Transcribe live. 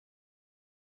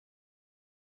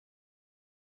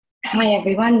Hi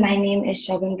everyone, my name is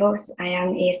Shagun Bose. I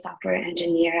am a software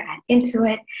engineer at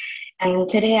Intuit, and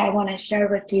today I want to share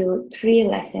with you three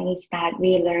lessons that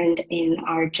we learned in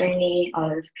our journey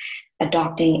of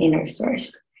adopting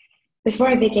InnerSource. Before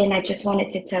I begin, I just wanted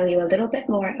to tell you a little bit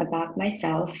more about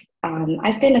myself.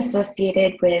 I've been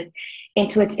associated with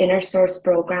Intuit's InnerSource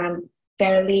program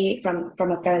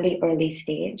from a fairly early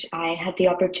stage. I had the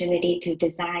opportunity to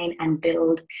design and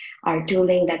build our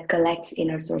tooling that collects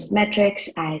InnerSource metrics.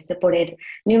 I supported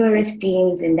numerous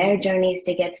teams in their journeys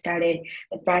to get started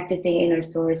with practicing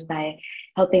InnerSource by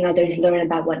helping others learn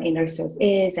about what InnerSource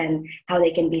is and how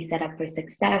they can be set up for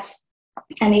success.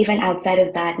 And even outside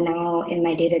of that, now in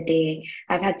my day to day,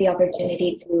 I've had the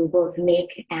opportunity to both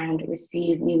make and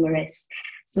receive numerous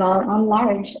small and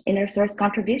large inner source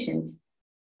contributions.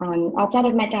 Outside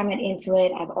of my time at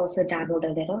Intuit, I've also dabbled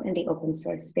a little in the open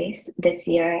source space. This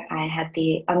year, I had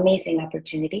the amazing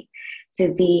opportunity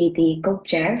to be the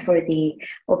co-chair for the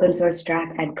open source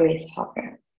track at Grace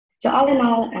Hopper. So all in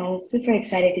all, I'm super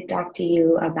excited to talk to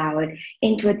you about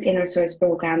Intuit's Inner Source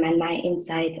program and my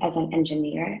insights as an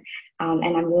engineer.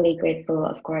 And I'm really grateful,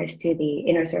 of course, to the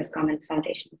Inner Source Commons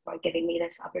Foundation for giving me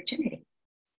this opportunity.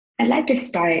 I'd like to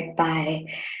start by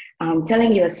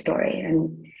telling you a story.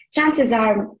 And chances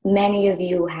are many of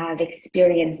you have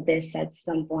experienced this at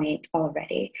some point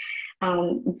already.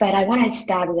 But I want to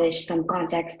establish some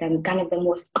context and kind of the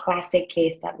most classic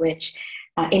case at which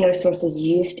InnerSource is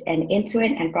used in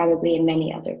Intuit and probably in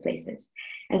many other places.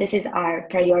 And this is our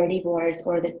priority wars,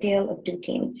 or the tale of two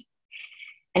teams.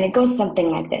 And it goes something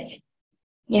like this.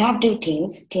 You have two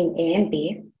teams, team A and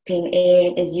B. Team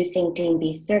A is using team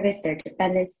B's service, their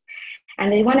dependents,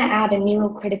 and they want to add a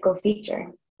new critical feature.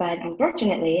 But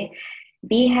unfortunately,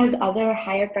 B has other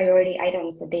higher priority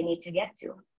items that they need to get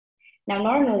to. Now,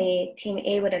 normally, team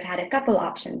A would have had a couple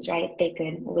options, right? They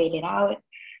could wait it out,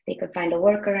 they could find a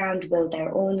workaround, build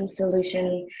their own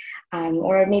solution,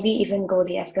 or maybe even go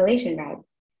the escalation route.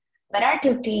 But our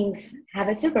two teams have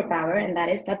a superpower, and that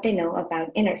is that they know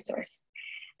about InnerSource.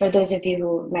 For those of you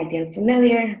who might be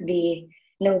unfamiliar, we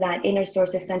know that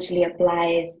InnerSource essentially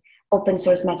applies open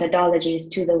source methodologies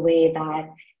to the way that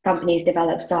companies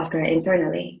develop software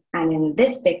internally. And in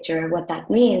this picture, what that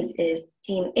means is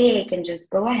Team A can just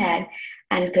go ahead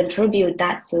and contribute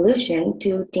that solution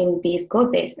to Team B's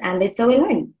code base. And it's a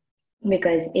win-win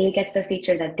because A gets the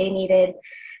feature that they needed,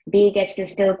 B gets to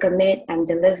still commit and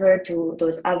deliver to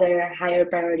those other higher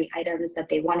priority items that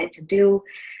they wanted to do.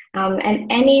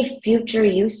 And any future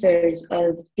users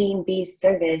of Team B's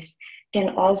service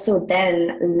can also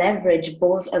then leverage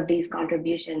both of these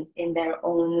contributions in their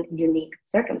own unique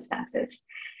circumstances.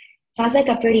 Sounds like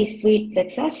a pretty sweet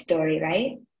success story,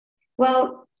 right?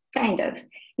 Well, kind of.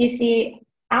 You see,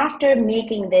 after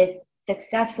making this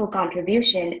successful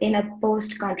contribution in a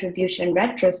post-contribution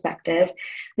retrospective,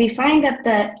 we find that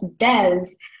the devs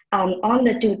on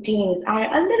the two teams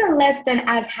are a little less than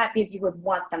as happy as you would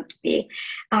want them to be.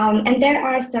 And there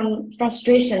are some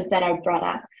frustrations that are brought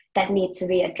up that need to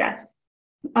be addressed.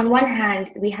 On one hand,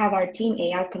 we have our team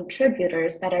A, our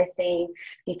contributors that are saying,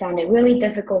 we found it really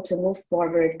difficult to move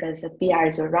forward because the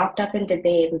PRs were wrapped up in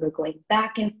debate. We were going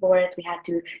back and forth. We had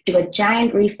to do a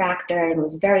giant refactor and it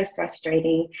was very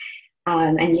frustrating.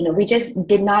 And we just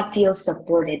did not feel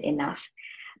supported enough.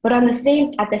 But at the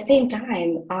same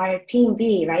time, our team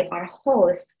B, right, our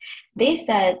hosts, they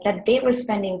said that they were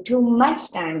spending too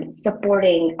much time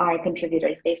supporting our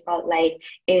contributors. They felt like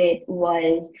it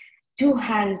was too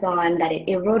hands-on, that it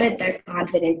eroded their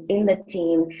confidence in the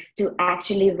team to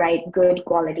actually write good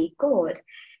quality code.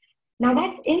 Now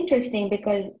that's interesting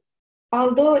because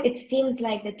although it seems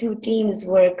like the two teams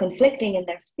were conflicting in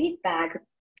their feedback,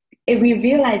 we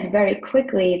realized very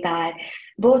quickly that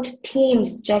both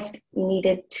teams just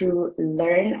needed to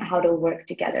learn how to work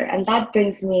together. And that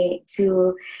brings me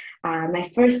to my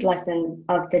first lesson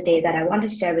of the day that I want to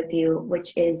share with you,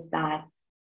 which is that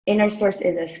InnerSource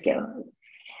is a skill.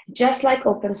 Just like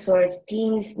open source,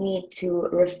 teams need to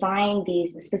refine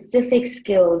these specific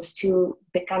skills to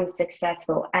become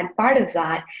successful. And part of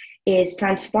that is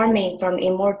transforming from a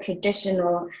more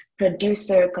traditional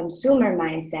producer-consumer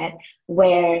mindset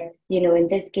where, in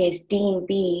this case, Team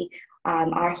B,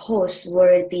 our hosts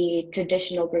were the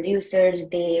traditional producers.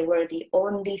 They were the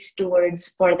only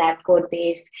stewards for that code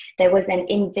base. There was an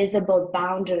invisible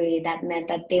boundary that meant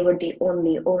that they were the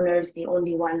only owners, the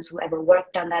only ones who ever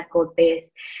worked on that code base.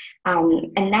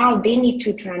 And now they need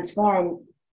to transform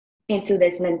into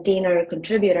this maintainer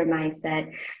contributor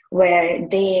mindset where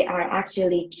they are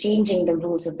actually changing the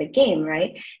rules of the game,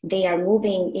 right? They are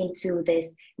moving into this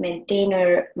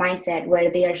maintainer mindset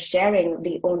where they are sharing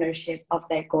the ownership of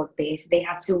their code base. They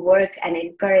have to work and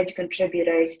encourage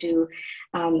contributors to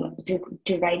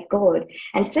write code.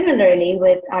 And similarly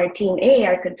with our team A,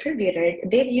 our contributors,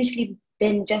 they've usually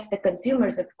been just the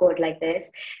consumers of code like this,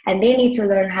 and they need to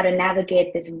learn how to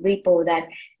navigate this repo that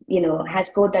has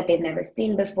code that they've never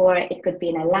seen before. It could be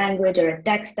in a language or a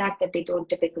tech stack that they don't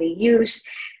typically use.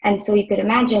 And so you could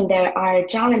imagine there are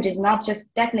challenges, not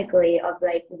just technically of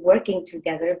like working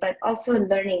together, but also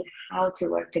learning how to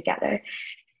work together.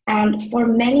 And for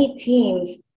many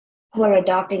teams who are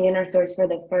adopting InnerSource for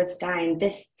the first time,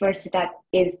 this first step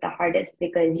is the hardest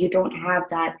because you don't have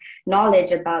that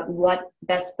knowledge about what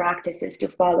best practices to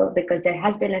follow, because there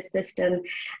has been a system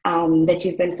that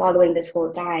you've been following this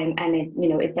whole time, and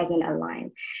it doesn't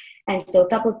align. And so a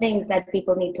couple things that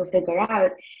people need to figure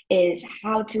out is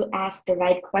how to ask the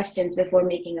right questions before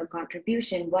making a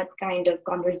contribution, what kind of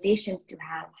conversations to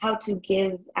have, how to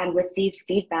give and receive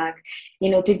feedback,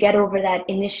 to get over that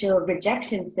initial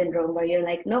rejection syndrome where you're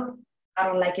like, nope, I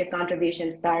don't like your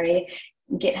contribution, sorry.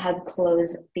 GitHub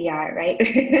close PR, right?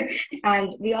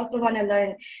 And we also want to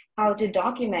learn how to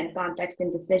document context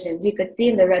and decisions. You could see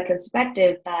in the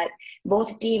retrospective that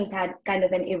both teams had kind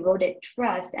of an eroded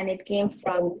trust, and it came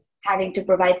from having to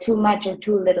provide too much or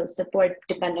too little support,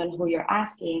 depending on who you're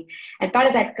asking. And part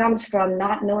of that comes from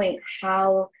not knowing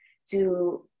how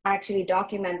to actually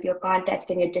document your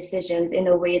context and your decisions in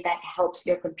a way that helps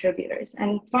your contributors.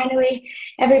 And finally,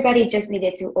 everybody just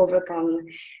needed to overcome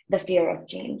the fear of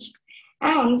change.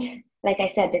 And like I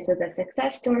said, this was a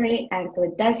success story, and so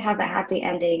it does have a happy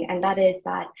ending, and that is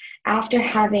that after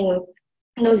having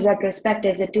those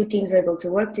retrospectives, the two teams were able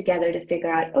to work together to figure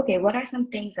out, okay, what are some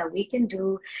things that we can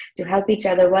do to help each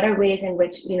other? What are ways in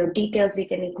which, details we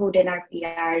can include in our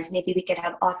PRs? Maybe we can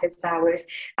have office hours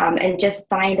and just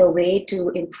find a way to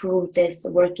improve this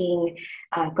working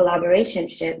collaboration.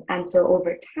 And so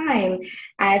over time,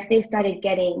 as they started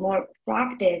getting more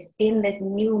practice in this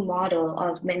new model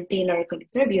of maintainer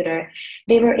contributor,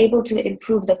 they were able to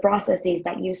improve the processes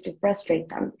that used to frustrate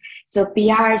them. So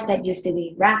PRs that used to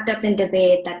be wrapped up in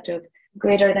debate that took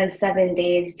greater than 7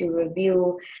 days to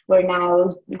review were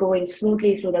now going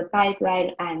smoothly through the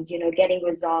pipeline and getting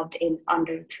resolved in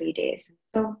under 3 days.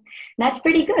 So that's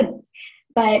pretty good.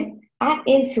 But at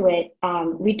Intuit,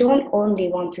 we don't only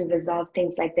want to resolve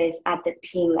things like this at the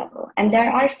team level. And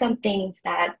there are some things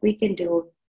that we can do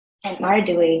and are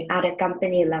doing at a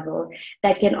company level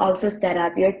that can also set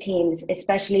up your teams,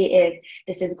 especially if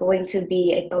this is going to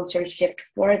be a culture shift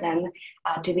for them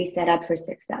to be set up for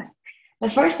success. The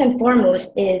first and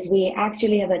foremost is we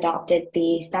actually have adopted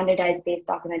the standardized based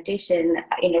documentation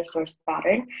InnerSource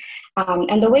pattern.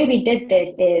 And the way we did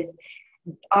this is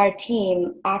our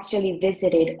team actually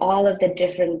visited all of the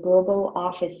different global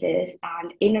offices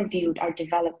and interviewed our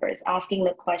developers, asking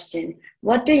the question,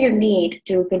 what do you need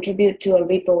to contribute to a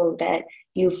repo that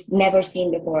you've never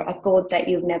seen before, a code that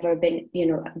you've never been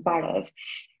part of?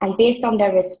 And based on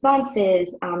their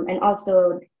responses and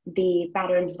also the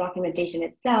patterns documentation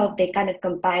itself, they kind of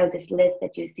compiled this list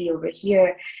that you see over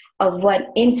here of what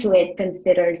Intuit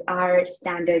considers our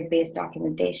standard-based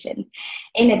documentation.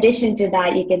 In addition to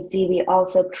that, you can see we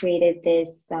also created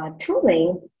this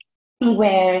tooling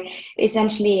where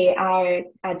essentially our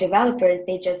developers,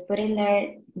 they just put in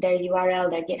their URL,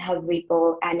 their GitHub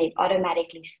repo, and it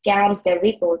automatically scans their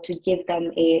repo to give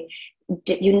them a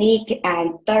unique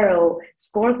and thorough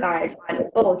scorecard on,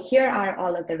 oh, here are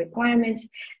all of the requirements,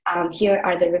 here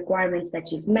are the requirements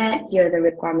that you've met, here are the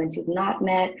requirements you've not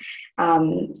met,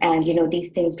 and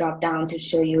these things drop down to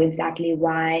show you exactly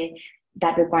why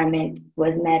that requirement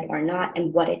was met or not,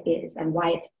 and what it is and why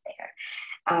it's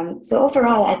there. So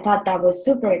overall, I thought that was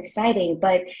super exciting,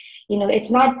 but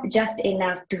it's not just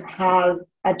enough to have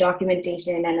a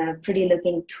documentation and a pretty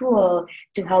looking tool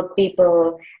to help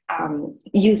people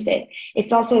use it.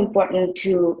 It's also important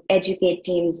to educate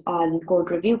teams on code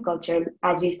review culture.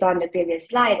 As we saw in the previous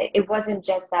slide, it wasn't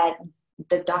just that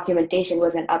the documentation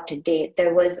wasn't up to date.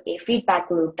 There was a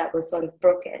feedback loop that was sort of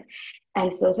broken.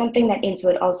 And so something that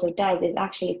Intuit also does is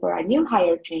actually for our new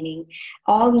hire training,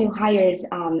 all new hires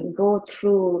go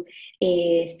through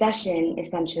a session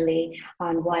essentially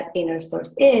on what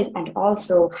InnerSource is and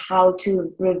also how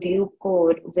to review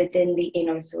code within the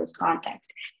InnerSource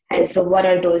context. And so what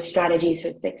are those strategies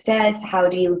for success? How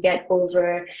do you get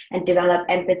over and develop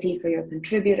empathy for your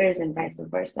contributors and vice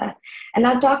versa? And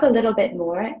I'll talk a little bit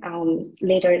more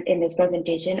later in this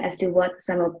presentation as to what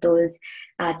some of those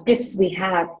tips we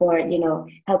have for,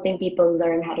 helping people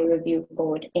learn how to review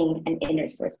code in an inner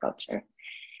source culture.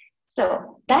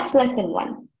 So that's lesson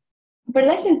 1. For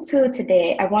lesson 2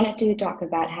 today, I wanted to talk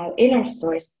about how inner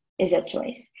source is a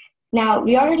choice. Now,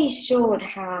 we already showed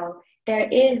how there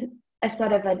is a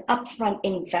sort of an upfront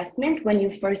investment when you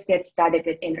first get started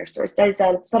with inner source. There's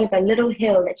a sort of a little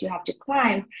hill that you have to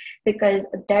climb because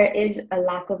there is a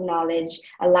lack of knowledge,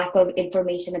 a lack of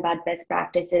information about best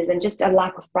practices, and just a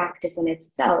lack of practice in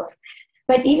itself.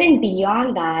 But even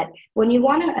beyond that, when you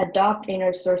want to adopt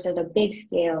inner source at a big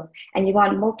scale and you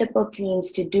want multiple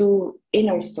teams to do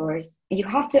inner source, you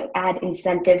have to add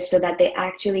incentives so that they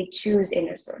actually choose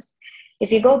inner source.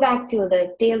 If you go back to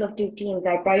the tale of two teams,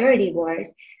 our priority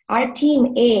wars, our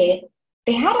team A,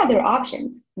 they had other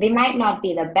options. They might not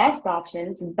be the best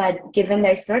options, but given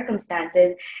their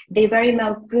circumstances, they very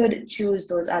well could choose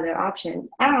those other options.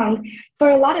 And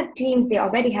for a lot of teams, they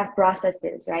already have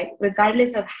processes, right?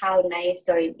 Regardless of how nice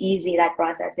or easy that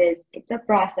process is, it's a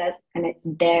process and it's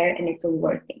there and it's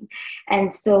working.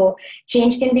 And so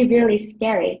change can be really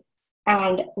scary.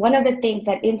 And one of the things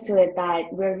at Intuit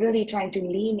that we're really trying to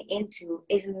lean into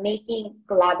is making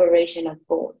collaboration a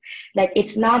goal. Like,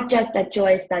 it's not just a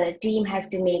choice that a team has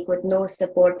to make with no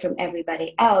support from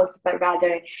everybody else, but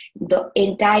rather the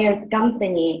entire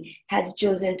company has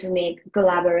chosen to make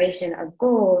collaboration a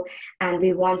goal, and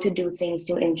we want to do things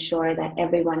to ensure that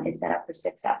everyone is set up for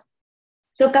success.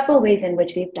 So a couple of ways in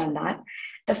which we've done that.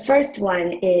 The first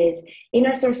one is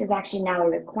inner source is actually now a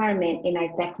requirement in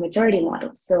our tech maturity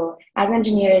model. So as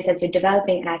engineers, as you're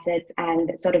developing assets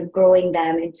and sort of growing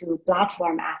them into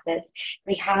platform assets,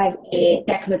 we have a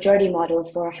tech maturity model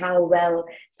for how well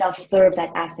self-serve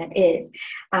that asset is.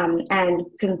 And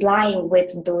complying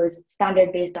with those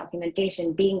standard-based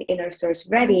documentation, being inner source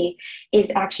ready,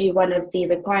 is actually one of the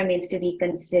requirements to be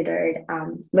considered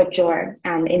mature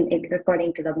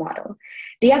according to the model.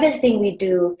 The other thing we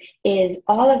do is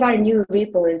all of our new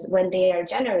repos, when they are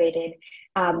generated,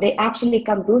 they actually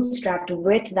come bootstrapped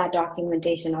with that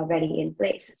documentation already in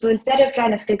place. So instead of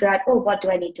trying to figure out, oh, what do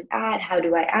I need to add? How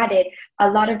do I add it? A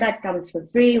lot of that comes for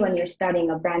free when you're starting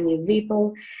a brand new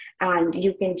repo, and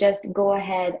you can just go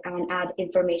ahead and add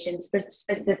information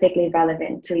specifically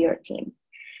relevant to your team.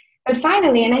 But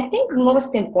finally, and I think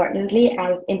most importantly,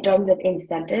 as in terms of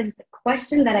incentives, the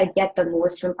question that I get the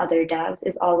most from other devs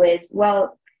is always,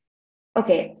 well,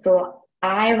 okay, so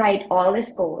I write all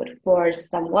this code for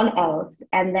someone else,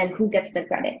 and then who gets the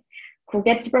credit? Who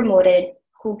gets promoted?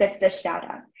 Who gets the shout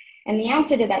out? And the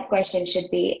answer to that question should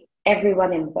be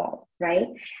everyone involved, right?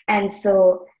 And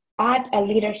so at a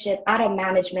leadership, at a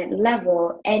management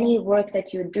level, any work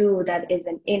that you do that is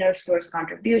an inner source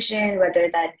contribution, whether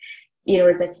that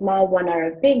is a small one or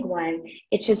a big one,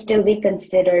 it should still be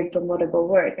considered promotable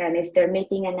work. And if they're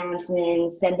making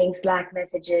announcements, sending Slack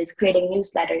messages, creating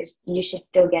newsletters, you should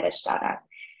still get a shout out.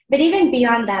 But even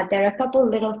beyond that, there are a couple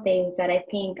little things that I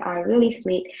think are really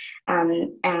sweet,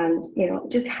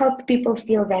 and just help people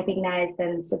feel recognized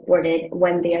and supported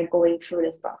when they are going through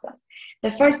this process. The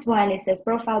first one is this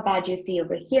profile badge you see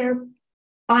over here.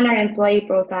 On our employee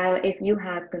profile, if you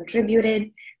have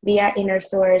contributed via inner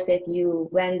source, if you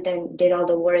went and did all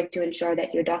the work to ensure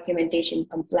that your documentation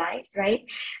complies, right?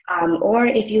 Or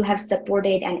if you have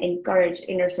supported and encouraged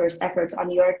inner source efforts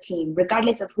on your team,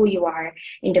 regardless of who you are,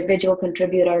 individual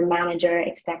contributor, manager,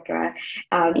 etc.,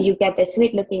 you get this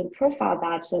sweet looking profile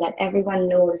badge so that everyone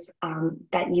knows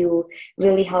that you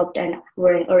really helped and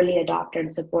were an early adopter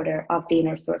and supporter of the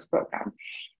inner source program.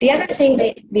 The other thing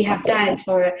that we have done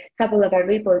for a couple of our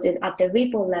repos is at the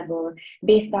repo level,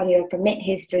 based on your commit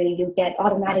history, you get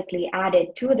automatically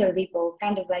added to the repo,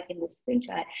 kind of like in the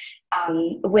screenshot,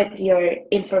 with your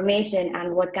information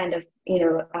and what kind of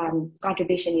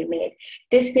contribution you made.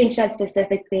 This screenshot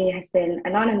specifically has been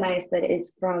anonymized, but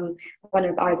is from one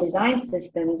of our design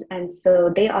systems. And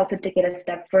so they also took it a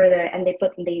step further and they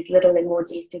put in these little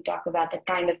emojis to talk about the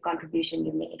kind of contribution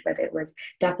you made, whether it was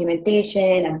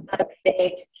documentation, a bug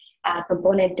fix,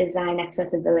 component design,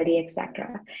 accessibility,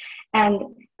 etc. And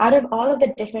out of all of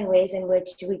the different ways in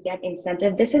which we get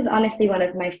incentive, this is honestly one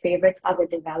of my favorites as a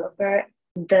developer.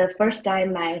 The first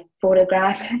time my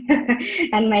photograph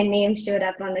and my name showed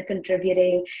up on the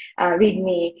contributing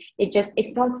README,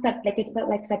 it felt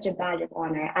like such a badge of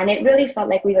honor, and it really felt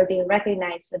like we were being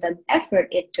recognized for the effort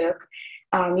it took,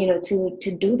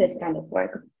 to do this kind of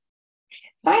work.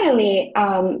 Finally,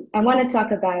 I want to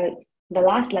talk about the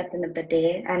last lesson of the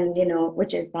day, and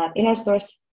which is that inner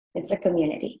source It's a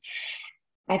community.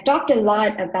 I've talked a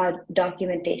lot about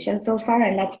documentation so far,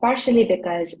 and that's partially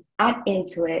because at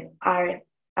Intuit,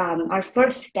 our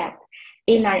first step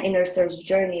in our InnerSource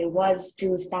journey was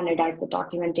to standardize the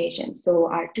documentation. So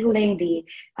our tooling, the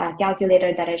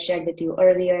calculator that I shared with you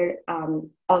earlier,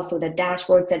 also the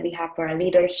dashboards that we have for our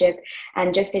leadership,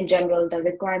 and just in general, the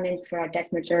requirements for our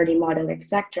debt maturity model,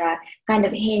 etc., kind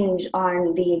of hinge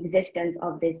on the existence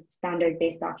of this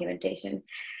standard-based documentation.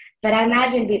 But I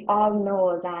imagine we all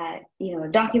know that,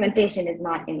 documentation is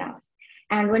not enough.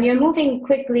 And when you're moving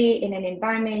quickly in an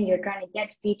environment, you're trying to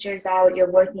get features out,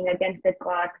 you're working against the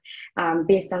clock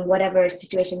based on whatever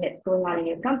situation that's going on in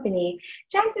your company,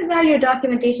 chances are your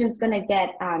documentation is going to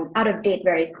get out of date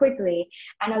very quickly.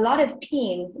 And a lot of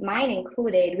teams, mine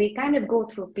included, we kind of go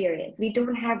through periods. We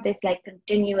don't have this like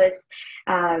continuous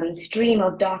stream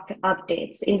of doc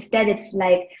updates. Instead, it's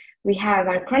like we have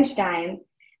our crunch time,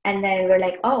 and then we're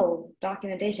like, oh,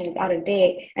 documentation is out of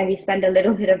date. And we spend a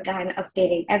little bit of time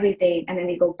updating everything. And then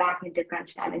we go back into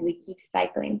crunch time and we keep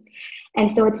cycling.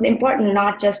 And so it's important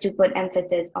not just to put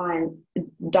emphasis on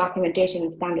documentation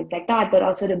and standards like that, but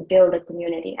also to build a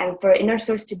community. And for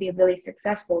InnerSource to be really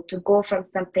successful, to go from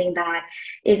something that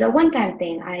is a one-time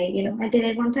thing, I did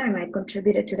it one time, I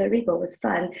contributed to the repo, it was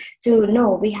fun, to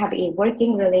no, we have a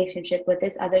working relationship with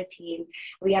this other team.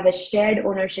 We have a shared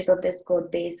ownership of this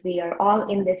code base. We are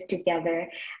all in this together.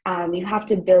 You have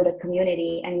to build a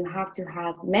community, and you have to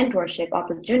have mentorship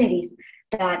opportunities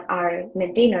that our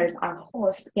maintainers, our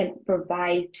hosts, can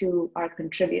provide to our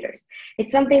contributors.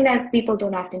 It's something that people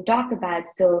don't often talk about.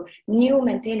 So new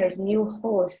maintainers, new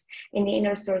hosts in the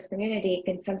InnerSource community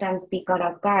can sometimes be caught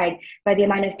off guard by the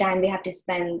amount of time they have to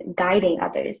spend guiding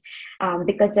others.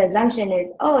 Because the assumption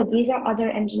is, oh, these are other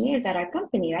engineers at our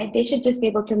company, right? They should just be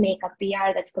able to make a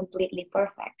PR that's completely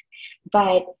perfect.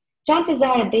 But chances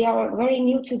are they are very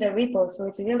new to the repo, so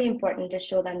it's really important to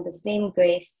show them the same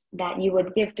grace that you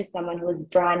would give to someone who's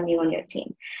brand new on your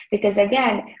team. Because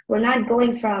again, we're not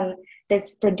going from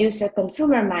this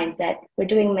producer-consumer mindset, we're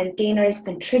doing maintainers,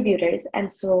 contributors.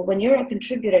 And so when you're a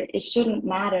contributor, it shouldn't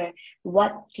matter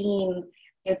what team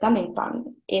you're coming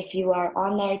from. If you are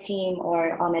on their team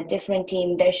or on a different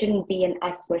team, there shouldn't be an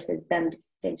us versus them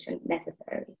distinction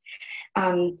necessarily.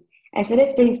 And so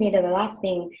this brings me to the last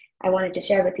thing I wanted to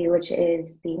share with you, which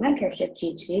is the mentorship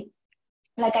cheat sheet.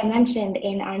 Like I mentioned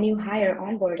in our new hire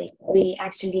onboarding, we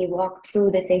actually walk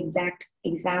through this exact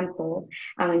example.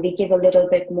 We give a little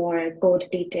bit more code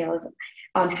details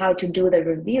on how to do the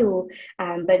review,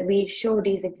 but we show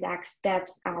these exact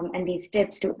steps and these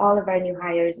tips to all of our new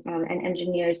hires and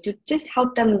engineers to just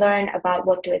help them learn about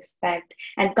what to expect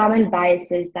and common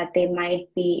biases that they might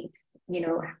be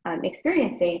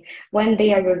experiencing when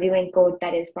they are reviewing code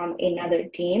that is from another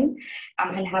team,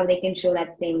 and how they can show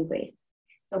that same grace.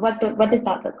 So what does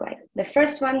that look like? The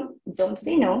first one, don't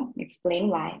say no, explain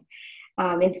why.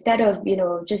 Instead of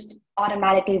just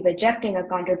automatically rejecting a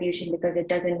contribution because it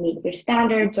doesn't meet your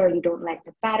standards or you don't like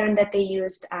the pattern that they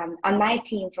used. On my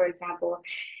team, for example,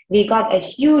 we got a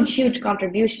huge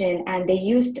contribution, and they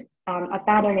used a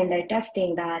pattern in their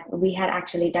testing that we had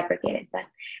actually deprecated, but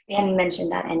we hadn't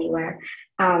mentioned that anywhere.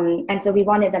 And so we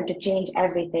wanted them to change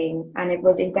everything, and it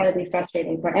was incredibly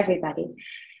frustrating for everybody.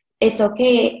 It's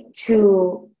okay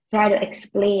to try to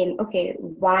explain, okay,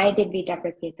 why did we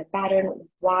deprecate the pattern?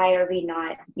 Why are we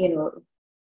not,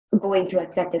 going to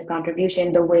accept this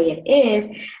contribution the way it is?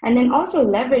 And then also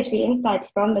leverage the insights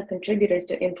from the contributors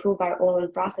to improve our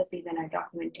own processes and our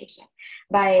documentation.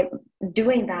 By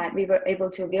doing that, we were able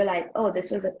to realize, oh,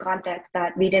 this was a context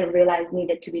that we didn't realize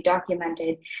needed to be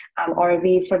documented, or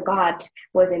we forgot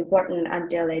was important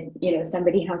until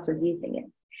somebody else was using it.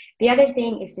 The other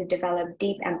thing is to develop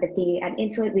deep empathy. At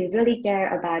Intuit, we really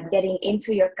care about getting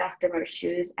into your customer's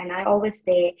shoes. And I always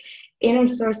say,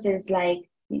 InnerSource is like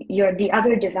the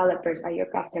other developers are your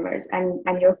customers,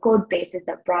 and your code base is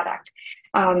the product.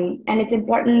 And it's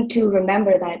important to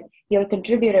remember that your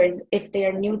contributors, if they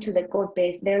are new to the code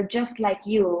base, they're just like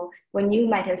you when you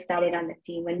might have started on the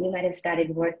team, when you might have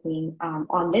started working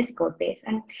on this code base.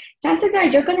 And chances are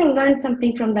you're going to learn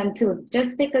something from them too.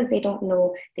 Just because they don't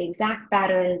know the exact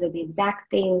patterns or the exact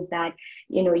things that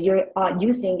you're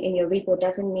using in your repo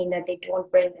doesn't mean that they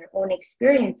don't bring their own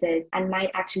experiences and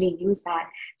might actually use that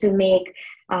to make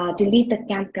to leave the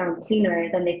campground cleaner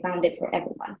than they found it for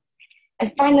everyone.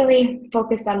 And finally,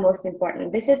 focus on most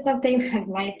important. This is something that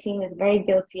my team is very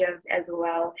guilty of as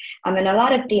well. And a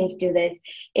lot of teams do this,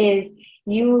 is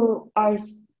you are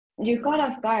you're caught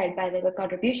off guard by the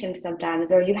contribution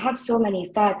sometimes, or you have so many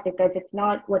thoughts because it's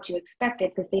not what you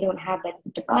expected because they don't have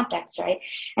the context, right?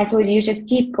 And so you just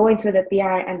keep going through the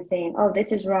PR and saying, oh,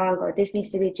 this is wrong, or this needs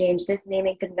to be changed, this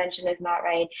naming convention is not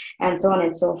right, and so on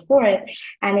and so forth.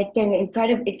 And it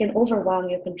can overwhelm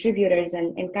your contributors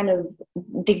and kind of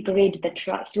degrade the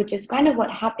trust, which is kind of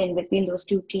what happened between those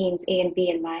two teams, A and B,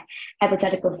 in my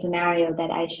hypothetical scenario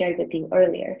that I shared with you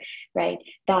earlier, right?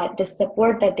 That the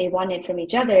support that they wanted from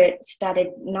each other started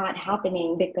not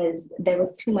happening because there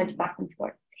was too much back and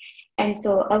forth. And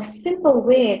so a simple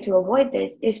way to avoid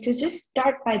this is to just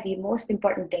start by the most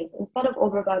important things. Instead of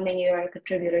overwhelming your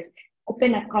contributors,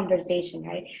 open a conversation,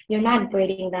 right? You're not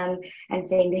grading them and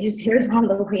saying, here's all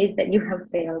the ways that you have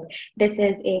failed. This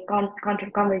is a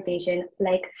conversation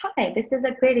like, hi, this is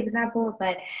a great example,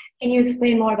 but can you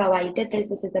explain more about why you did this?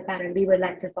 This is the pattern we would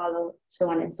like to follow, so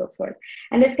on and so forth.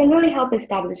 And this can really help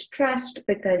establish trust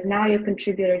because now your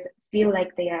contributors feel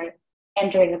like they are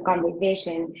entering a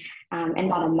conversation and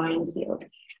not a minefield.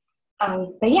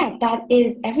 But yeah, that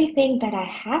is everything that I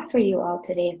have for you all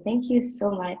today. Thank you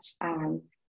so much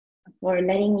for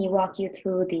letting me walk you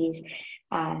through these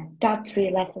top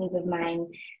 3 lessons of mine.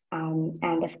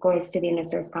 And of course, to the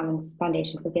InnerSource Commons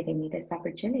Foundation for giving me this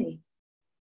opportunity.